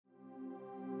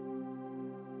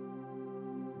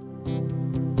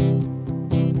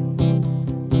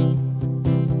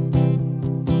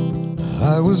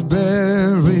was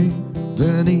buried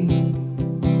beneath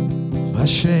my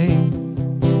shame.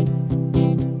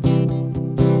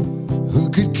 Who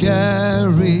could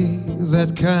carry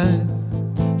that kind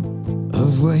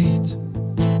of weight?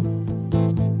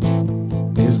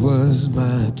 It was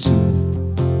my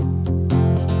tomb.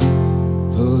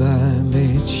 Well, I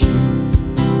made you.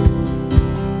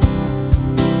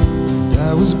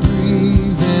 I was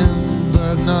breathing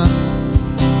but not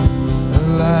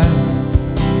alive.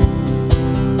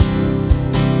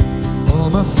 All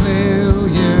my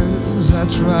failures I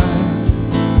tried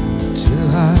to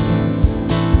hide.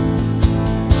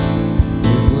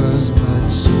 It was my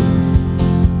tomb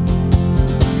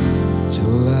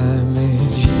till I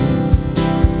made you.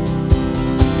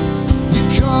 You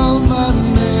called my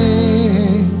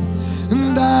name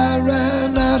and I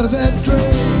ran out of that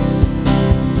grave.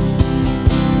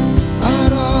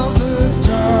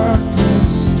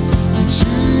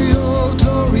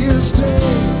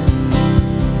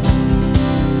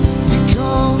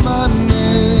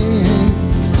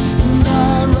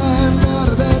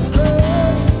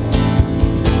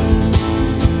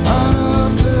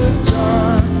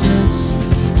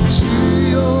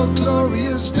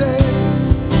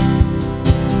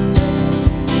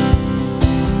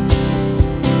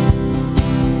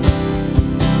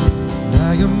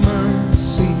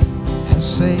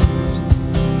 Saved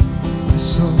my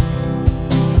soul.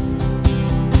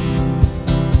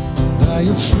 Now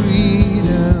your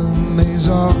freedom is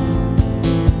all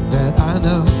that I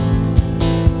know.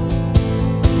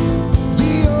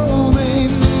 The old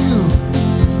made new,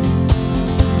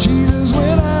 Jesus,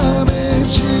 when I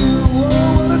met you.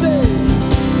 Oh, what a day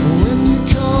when you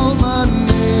called my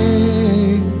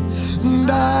name and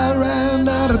I ran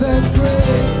out of that grave.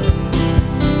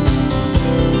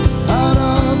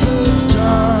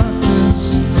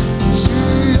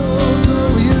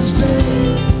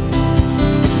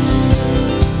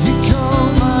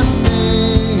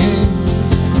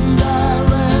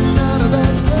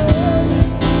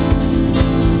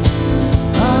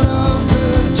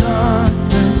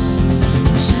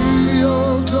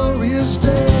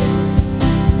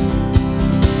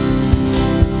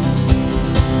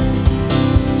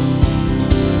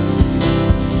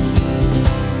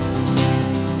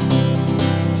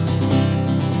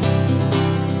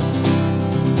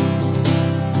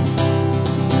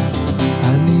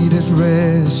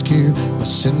 Rescue, my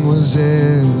sin was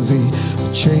heavy,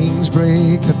 my chains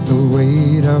break at the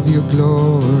weight of your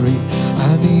glory.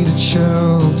 I needed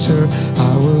shelter,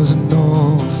 I was an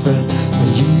orphan,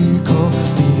 but you called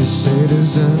me a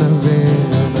citizen of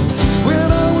heaven.